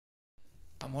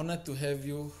I'm honored to have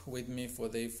you with me for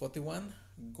day 41.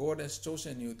 God has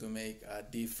chosen you to make a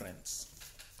difference.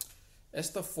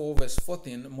 Esther 4 verse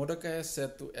 14, Mordecai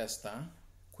said to Esther,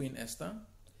 Queen Esther,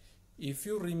 if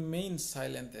you remain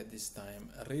silent at this time,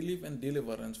 relief and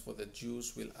deliverance for the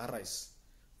Jews will arise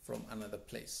from another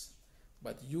place,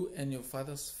 but you and your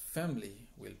father's family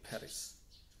will perish.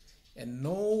 And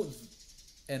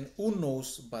who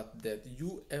knows but that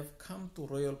you have come to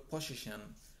royal position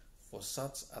for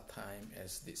such a time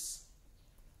as this.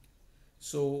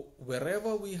 So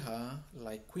wherever we are,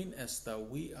 like Queen Esther,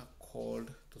 we are called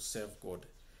to serve God.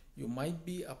 You might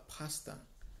be a pastor,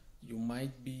 you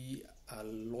might be a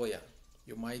lawyer,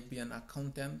 you might be an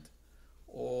accountant,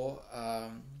 or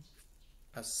a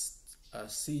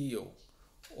CEO,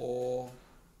 or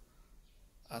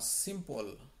a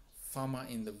simple farmer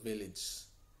in the village.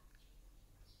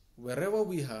 Wherever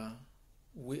we are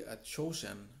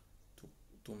chosen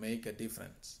to make a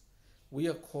difference. We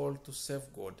are called to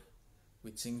serve God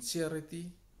with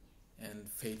sincerity and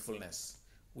faithfulness.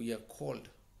 We are called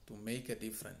to make a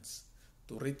difference,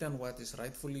 to return what is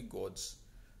rightfully God's,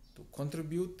 to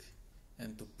contribute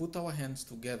and to put our hands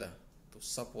together to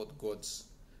support God's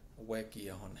work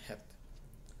here on earth.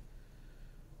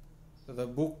 The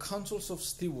book Counsels of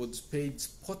Stewards, page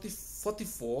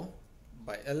 44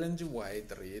 by Ellen G.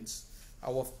 White reads,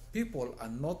 our people are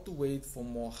not to wait for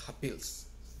more appeals,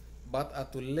 but are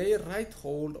to lay right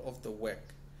hold of the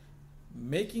work,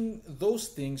 making those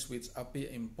things which appear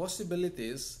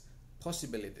impossibilities,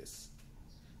 possibilities.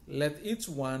 Let each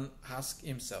one ask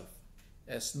himself,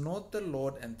 has not the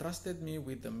Lord entrusted me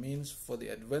with the means for the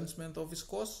advancement of his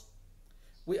cause?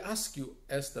 We ask you,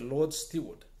 as the Lord's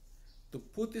steward, to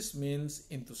put his means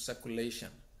into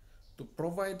circulation, to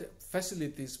provide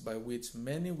facilities by which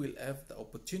many will have the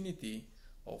opportunity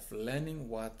of learning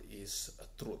what is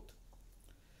truth.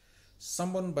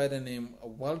 Someone by the name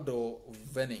of Waldo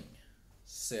Venning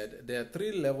said there are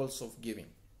 3 levels of giving.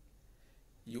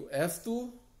 You have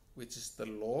to, which is the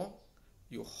law,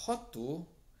 you ought to,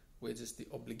 which is the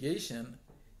obligation,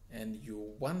 and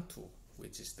you want to,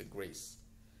 which is the grace.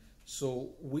 So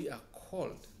we are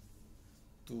called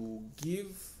to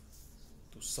give,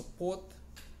 to support,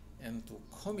 and to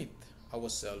commit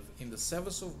ourselves in the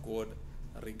service of God,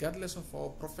 regardless of our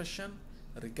profession,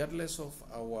 regardless of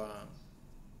our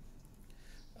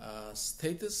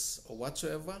status or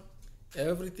whatsoever.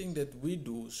 Everything that we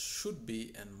do should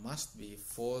be and must be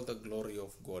for the glory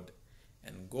of God.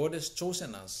 And God has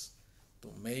chosen us to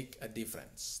make a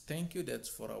difference. Thank you. That's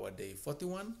for our day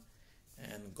 41.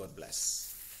 And God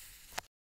bless.